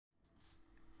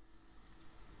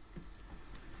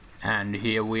And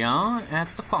here we are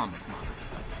at the farmer's market.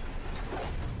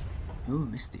 Ooh,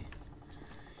 misty.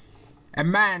 A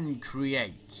man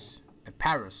creates. A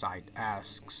parasite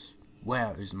asks,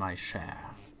 where is my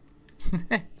share?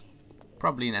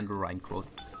 Probably an Andrew Ryan quote.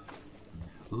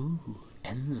 Ooh,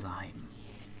 enzyme.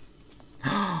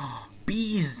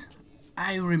 Bees!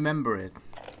 I remember it.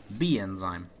 Bee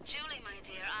enzyme. Julie, my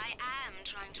dear, I am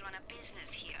trying to run a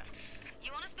business here.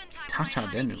 You want to spend time Thadj,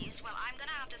 with my honeybees? Well, I'm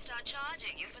gonna have to start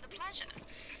charging you for the pleasure.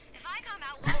 If I come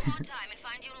out one more time and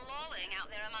find you lolling out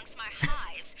there amongst my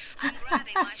hives, I'm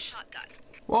grabbing my shotgun.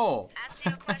 Whoa! As to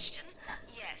your question,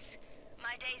 yes,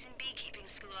 my days in beekeeping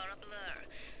school are a blur.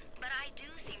 But I do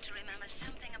seem to remember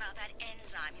something about that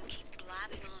enzyme you keep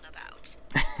blabbing on about.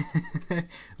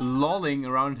 Lolling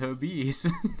around her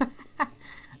bees.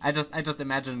 I just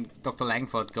imagine Dr.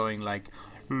 Langford going like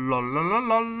la la la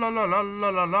la la la la la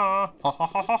la la ha ha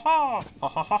ha ha ha ha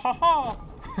ha ha ha ha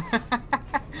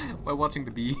while watching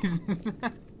the bees.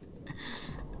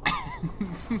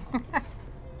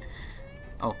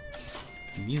 Oh,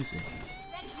 music.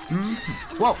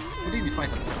 Whoa, Houdini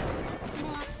Spicer.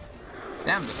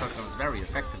 Damn, the shotgun is very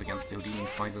effective against the Houdini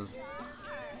Spicers.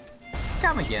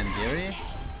 Come again, dearie.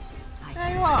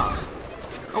 There you are.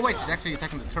 Oh wait, she's actually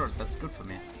attacking the turret. That's good for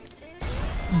me.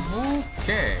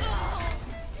 Okay.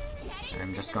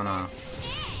 I'm just gonna...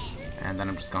 And then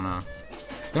I'm just gonna...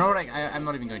 You know what, I'm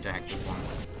not even going to hack this one.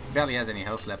 Barely has any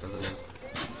health left as it is.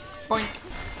 Boink!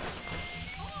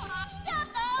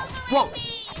 Whoa!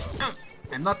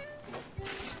 I'm not...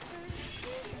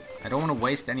 I don't want to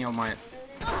waste any of my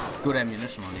good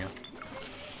ammunition on you.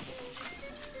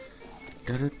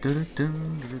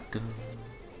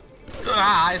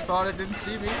 Ah, I thought it didn't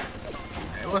see me.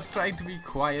 I was trying to be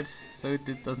quiet, so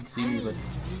it doesn't see me, but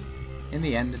in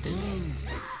the end it did.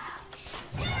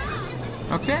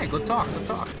 Okay, good talk, good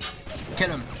talk. Kill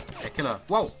him. Hey, kill her.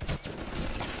 Whoa!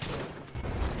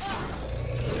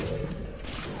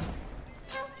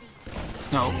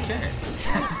 Okay.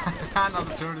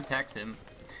 Another turret attacks him.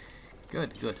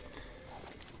 Good, good.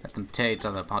 Let them tear each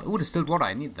other apart. Ooh, distilled water,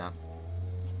 I need that.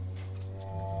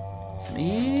 Some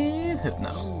Eve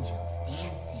Hypno.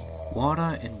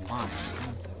 Water and wine.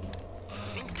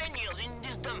 In 10 years in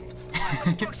this dump, I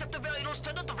have to accept a very low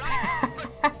standard of life.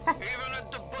 Even at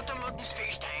the bottom of this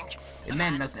fish tank, A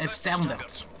man must have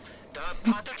standards. the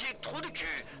pathetic Thadj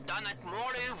down at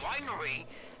Morley Winery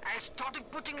has started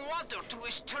putting water to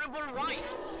his terrible wine.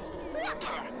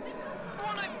 Water!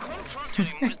 When I confronted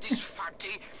him with this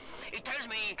fatty, he tells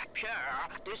me, Pierre,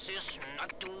 this is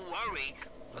not to worry.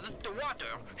 The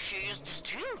water, she is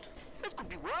distilled. It could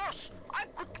be worse. I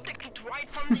could take it right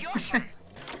from the ocean.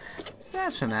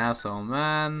 Such an asshole,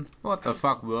 man. What the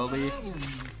fuck, Worldy?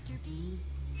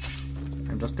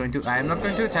 I'm not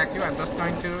going to attack you. I'm just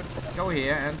going to go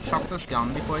here and chop this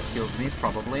gun before it kills me,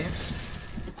 probably.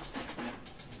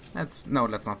 Let's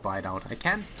not buy it out. I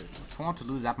can't afford to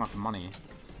lose that much money.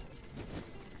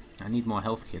 I need more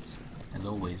health kits, as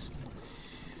always.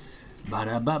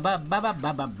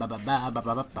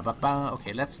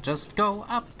 Okay, let's just go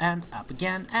up and up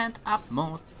again and up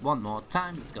one more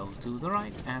time. Let's go to the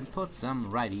right and put some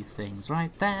righty things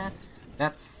right there.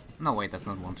 No wait, that's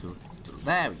not 1, 2.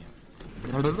 There we go.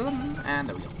 And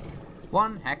there we go.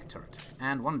 1 hack turret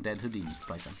and 1 dead Houdini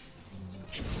splicer.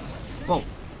 Whoa.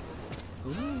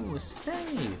 Ooh,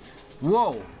 safe.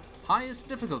 Whoa, highest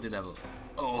difficulty level.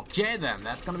 Okay then,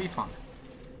 that's gonna be fun.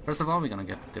 First of all, we're gonna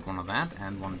get one of that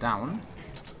and 1 down.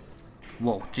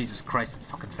 Whoa, Jesus Christ, it's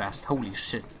fucking fast. Holy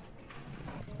shit.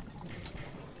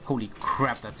 Holy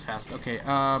crap, that's fast. Okay,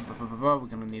 we're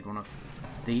gonna need 1 of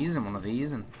these and 1 of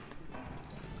these and...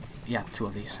 Yeah, 2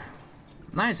 of these.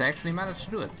 Nice, I actually managed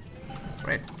to do it.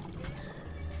 Great.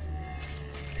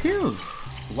 Phew.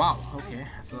 Wow, okay,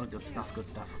 that's a lot of good stuff, good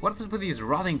stuff. What is with these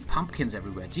rotting pumpkins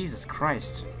everywhere? Jesus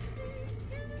Christ.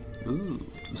 Ooh,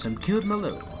 some good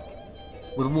Malone.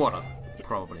 With water,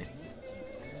 probably.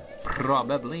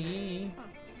 Probably.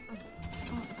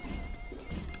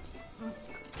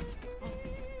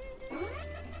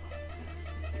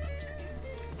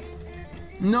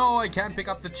 No, I can't pick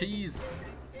up the cheese.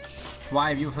 Why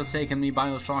have you forsaken me,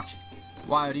 Bioshock?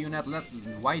 Why do you not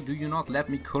let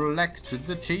me collect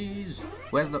the cheese?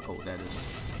 Where's the... Oh, there it is.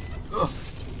 Ugh.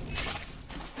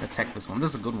 Let's hack this one.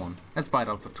 This is a good one. Let's buy it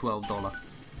out for $12.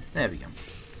 There we go.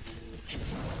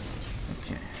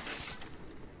 Okay.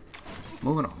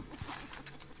 Moving on.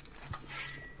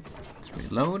 Let's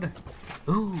reload.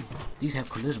 Ooh, these have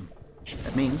collision.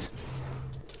 That means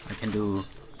I can do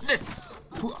this.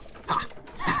 Ha!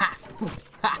 Ha!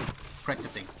 Ha!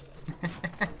 Practicing.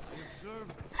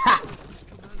 Ha!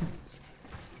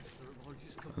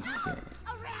 Okay.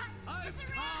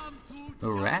 A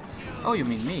rat? Oh, you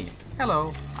mean me?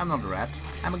 Hello, I'm not a rat.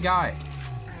 I'm a guy.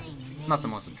 Not the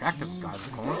most attractive guy,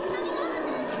 of course.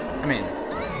 I mean,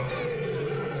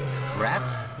 rat?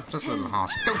 That's just a little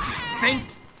harsh. Don't you think?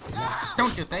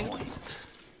 Don't you think?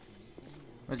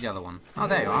 Where's the other one? Oh,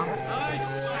 there you are.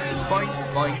 Boink,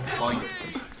 boink, boink.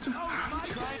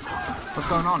 What's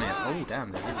going on here? Oh,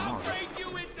 damn, there's even more.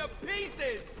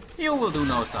 You will do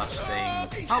no such thing.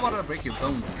 How about I break your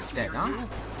bones instead, huh?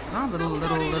 Huh? Little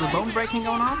bone breaking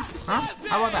going on? Huh?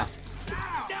 How about that?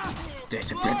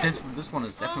 This one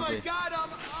is definitely... Oh my God,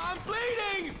 I'm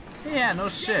bleeding! Yeah, no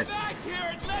shit. Back here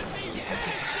and let me finish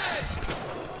this!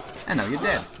 I know, you're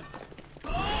dead.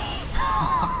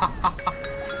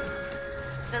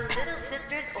 The Little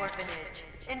Sisters Orphanage.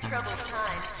 In troubled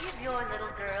times, give your little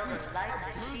girl the life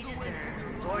that she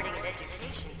deserves. Boarding and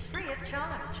education free of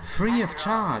charge. Free of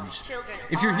charge.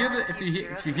 If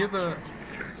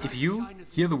you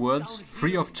hear the words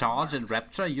free of charge and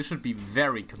rapture, you should be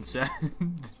very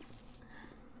concerned.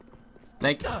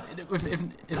 Like,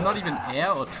 if not even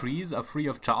air or trees are free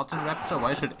of charge and rapture,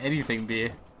 why should anything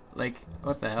be? Like,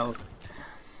 what the hell?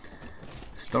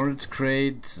 Storage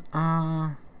crates.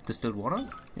 Distilled water?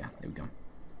 Yeah, there we go.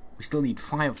 We still need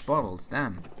 5 bottles,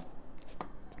 damn.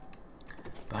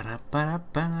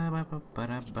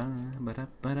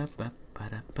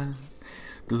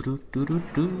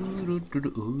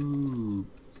 Ooh.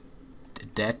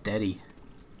 Dead daddy.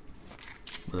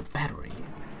 With a battery.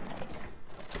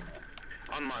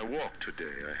 On my walk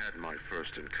today, I had my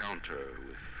first encounter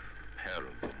with a pair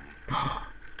of them.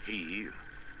 He,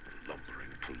 a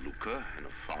lumbering palooka in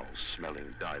a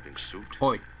foul-smelling diving suit.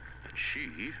 Oi. And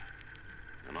she,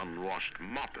 an unwashed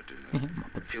moppet in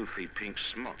a filthy pink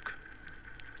smock.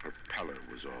 Her pallor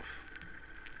was off,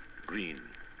 green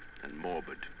and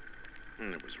morbid.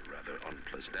 And there was a rather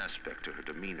unpleasant aspect to her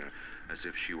demeanor, as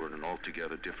if she were in an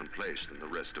altogether different place than the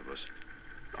rest of us.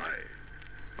 I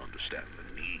understand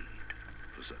the need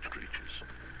for such creatures.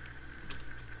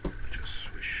 I just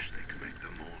wish they could make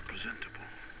them more presentable.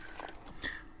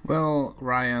 Well,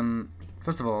 Ryan,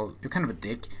 first of all, you're kind of a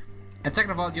dick. And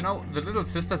second of all, you know, the Little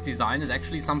Sisters design is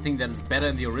actually something that is better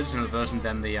in the original version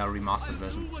than the remastered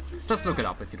version. Just look it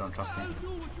up if you don't trust me.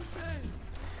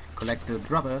 Collected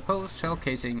rubber, hose, shell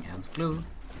casing, and glue.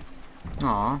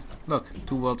 Aw, look,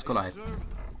 2 worlds collide.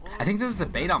 I think this is a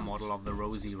beta model of the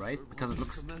Rosie, right? Because it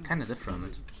looks kind of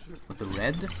different. With the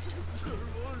red?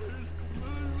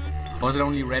 Or is it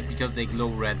only red because they glow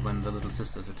red when the Little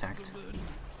Sisters attacked?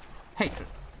 Hatred.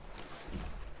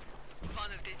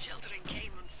 One of the children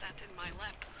came and sat in my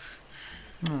lap.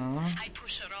 Aww. I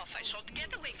push her off. I shout,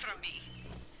 "Get away from me!"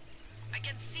 I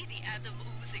can see the Adam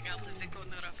oozing out of the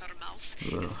corner of her mouth.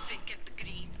 It's thick and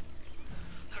green.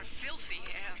 Her filthy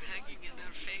hair hanging in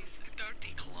her face, her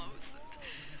dirty clothes, and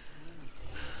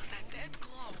that dead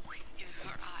glow in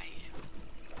her eye.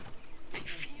 I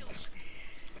feel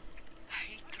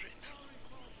hatred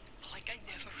like I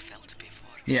never felt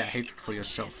before. Yeah, hatred for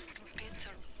yourself.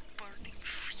 Bitter, burning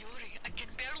fury. I can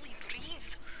barely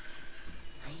breathe.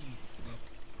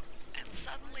 And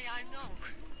suddenly I know.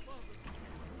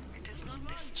 It is not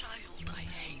this child I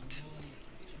hate.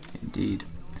 Indeed.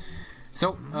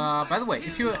 So, by the way,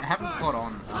 if you haven't caught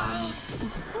on, I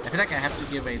feel like I have to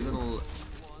give a little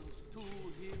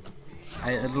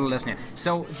lesson here.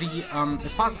 So the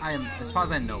as far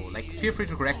as I know, like, feel free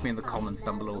to correct me in the comments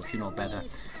down below if you know better.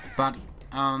 But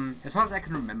as far as I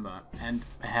can remember and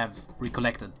have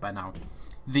recollected by now,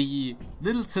 the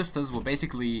Little Sisters were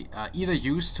basically either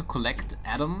used to collect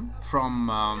Adam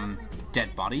from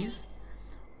dead bodies,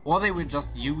 or they were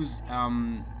just used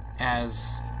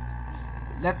as,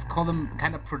 let's call them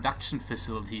kind of production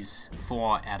facilities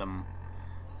for Adam.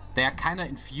 They are kind of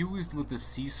infused with the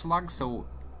sea slug, so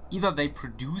either they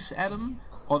produce Adam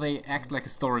or they act like a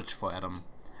storage for Adam.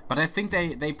 But I think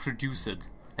they produce it.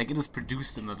 Like, it is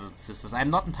produced in the Little Sisters. I'm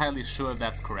not entirely sure if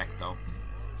that's correct though.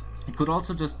 It could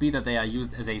also just be that they are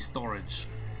used as a storage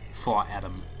for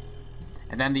Adam.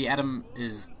 And then the Adam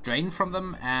is drained from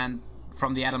them, and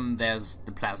from the Adam there's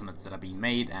the plasmids that are being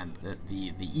made, and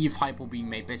the Eve hypo being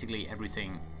made. Basically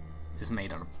everything is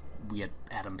made out of weird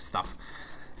Adam stuff.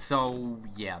 So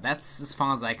yeah, that's as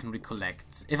far as I can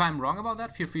recollect. If I'm wrong about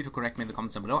that, feel free to correct me in the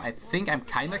comments down below. I think I'm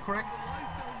kinda correct,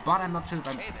 but I'm not sure if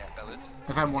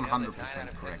I'm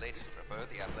 100% correct.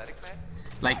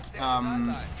 Like,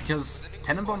 because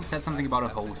Tenenbaum said something about a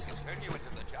host.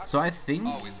 So I think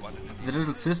the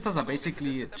Little Sisters are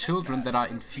basically children that are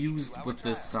infused with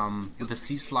this with the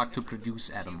sea slug to produce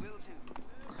Adam.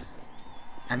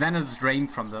 And then it's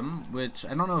drained from them, which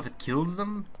I don't know if it kills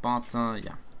them, but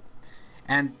yeah.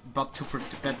 And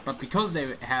but because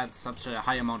they had such a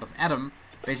high amount of Adam,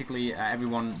 basically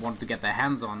everyone wanted to get their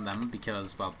hands on them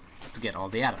because, well, to get all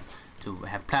the Adam, to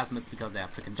have plasmids because they are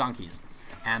freaking junkies,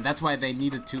 and that's why they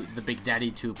needed the Big Daddy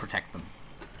to protect them,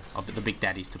 or the Big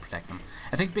Daddies to protect them.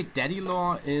 I think Big Daddy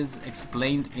lore is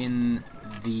explained in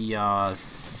the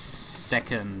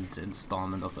second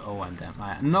installment of the O&M.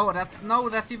 No,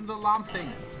 that's even the alarm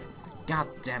thing. God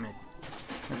damn it!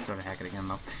 Let's try to hack it again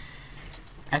though.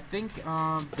 I think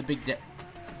the Big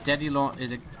Daddy lore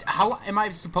is how am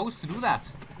I supposed to do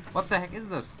that? What the heck is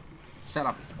this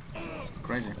setup?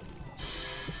 Crazy.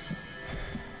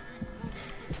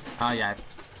 Yeah, I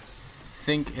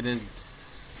think it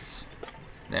is.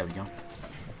 There we go.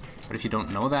 But if you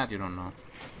don't know that, you don't know.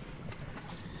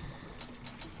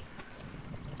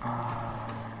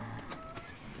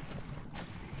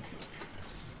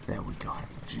 There we go.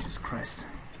 Jesus Christ.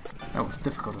 That was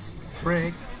difficult as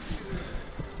frick.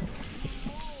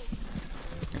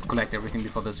 Let's collect everything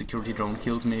before the security drone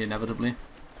kills me inevitably.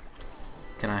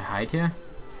 Can I hide here?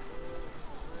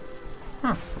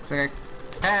 Huh, looks like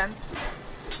I can't.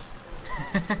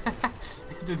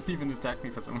 It didn't even attack me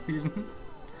for some reason.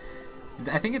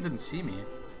 I think it didn't see me.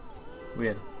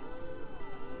 Weird.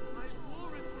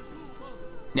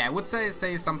 Yeah, I would say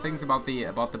some things about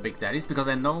the Big Daddies because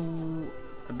I know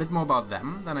a bit more about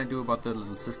them than I do about the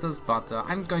little sisters. But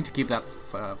I'm going to keep that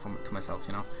to myself.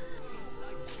 You know.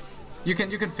 You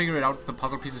can figure it out with the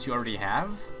puzzle pieces you already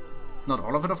have. Not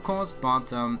all of it, of course,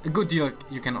 but a good deal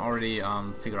you can already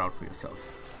figure out for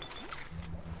yourself.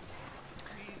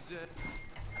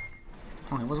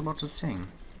 Oh, I was about to sing.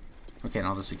 Okay,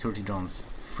 now the security drones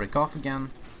freak off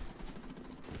again.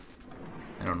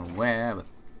 I don't know where, but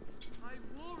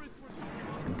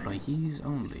employees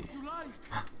only.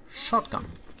 Shotgun.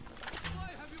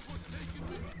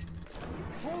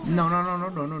 No.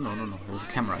 There's a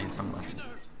camera here somewhere.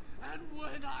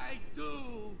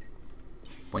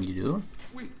 When you do?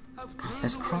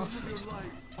 There's crowd space though.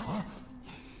 Oh.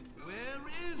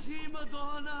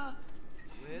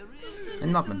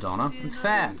 And not Madonna, and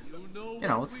Thad. You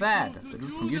know, Thad, the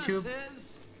dude from YouTube.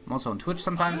 I'm also on Twitch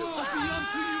sometimes.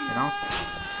 You know.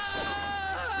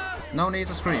 No need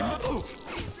to scream.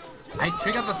 I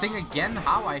triggered the thing again?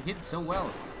 How? I hit so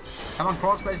well. Come on,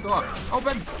 crawl space door.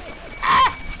 Open!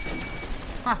 Ah!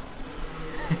 Huh.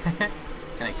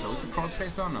 Can I close the crawl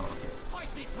space door? No, okay.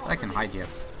 I can hide here.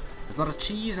 There's a lot of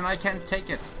cheese and I can't take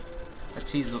it. That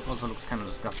cheese also looks kind of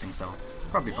disgusting, so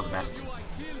probably for the best.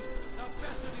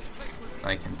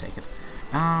 I can take it.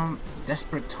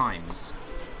 Desperate times.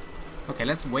 Okay,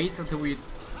 let's wait until we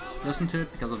listen to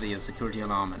it because of the security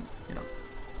alarm and, you know,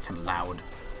 kind of loud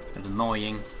and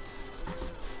annoying.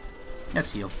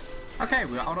 Let's heal. Okay,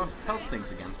 we're out of health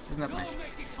things again. Isn't that nice?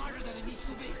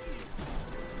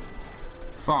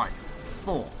 5,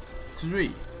 4,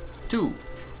 3, 2,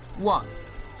 1.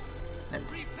 There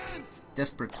we go.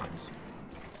 Desperate times.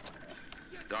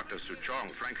 Dr.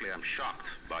 Suchong, frankly, I'm shocked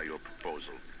by your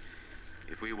proposal.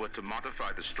 If we were to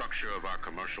modify the structure of our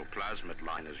commercial plasmid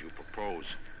line as you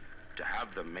propose, to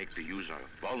have them make the user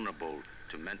vulnerable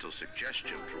to mental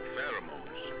suggestion through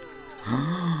pheromones,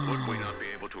 would we not be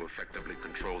able to effectively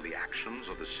control the actions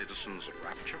of the citizens of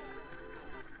Rapture?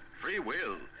 Free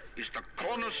will is the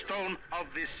cornerstone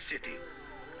of this city.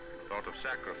 The thought of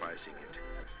sacrificing it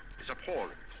is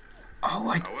abhorrent.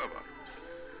 However,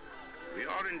 we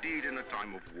are indeed in a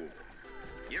time of war.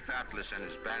 If Atlas and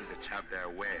his bandits have their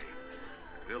way,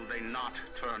 will they not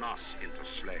turn us into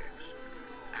slaves?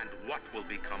 And what will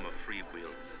become of free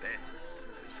will then?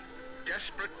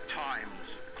 Desperate times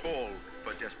call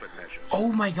for desperate measures.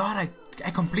 Oh my god,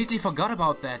 I completely forgot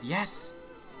about that, yes!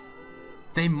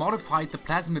 They modified the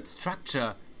plasmid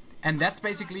structure. And that's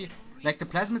basically, like the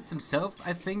plasmids themselves,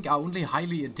 I think, are only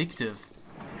highly addictive.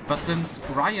 But since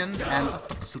Ryan and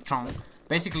Dr. Suchong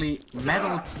basically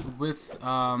meddled with,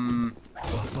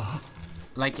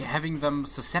 like having them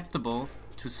susceptible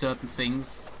to certain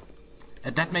things,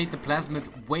 that made the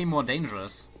plasmid way more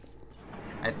dangerous.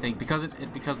 I think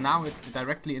because now it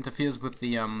directly interferes with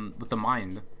the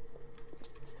mind.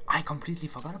 I completely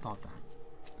forgot about that,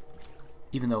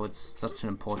 even though it's such an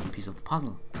important piece of the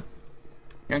puzzle.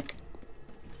 Yoink.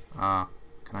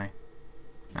 Can I?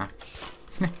 Nah.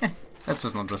 Let's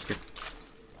just not risk it.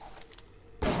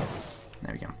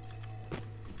 There we go.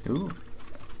 Ooh,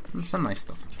 that's some nice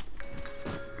stuff.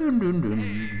 Dun dun dun.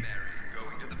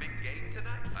 Going to the big game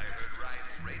tonight? I heard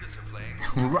Ryan's Raiders are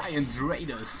playing. Ryan's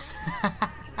Raiders.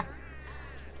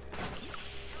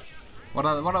 What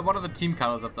are the team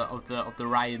colors of the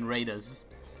Ryan Raiders?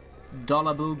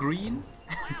 Dollar bill green.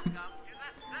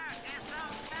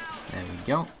 There we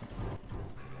go.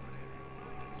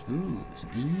 Ooh, some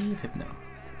Eve Hypno.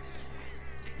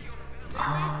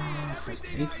 Ah, first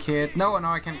aid kit. No,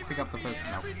 I can't pick up the first.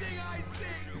 No. Okay.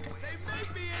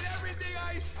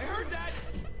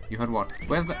 You heard what?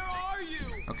 Where's the?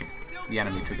 Okay, the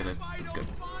enemy triggered it. That's good.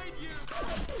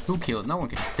 Who killed? No one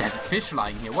killed. There's a fish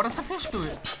lying here. What does the fish do?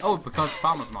 Oh, because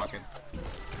farmer's market.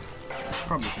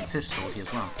 Probably some fish sold here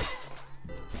as well.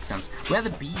 Makes sense. Where are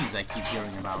the bees I keep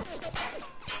hearing about?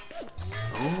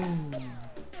 Oh.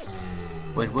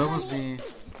 Wait, where was the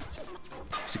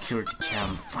security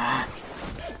cam? Ah.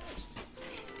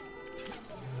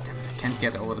 Damn it, I can't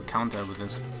get over the counter with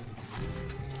this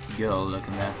girl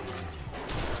looking there.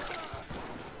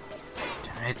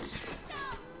 Damn it.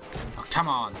 Oh, come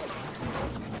on.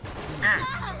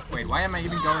 Ah. Wait, why am I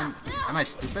even going? Am I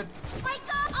stupid?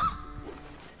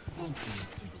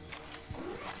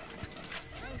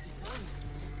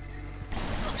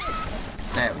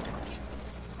 There we go.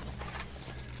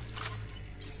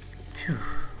 Phew.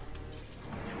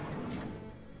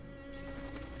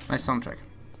 Nice soundtrack.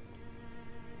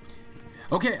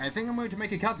 Okay, I think I'm going to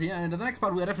make a cut here, and in the next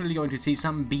part we're definitely going to see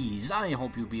some bees. I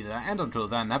hope you'll be there, and until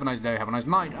then, have a nice day, have a nice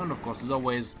night, and of course, as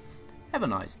always, have a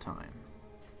nice time.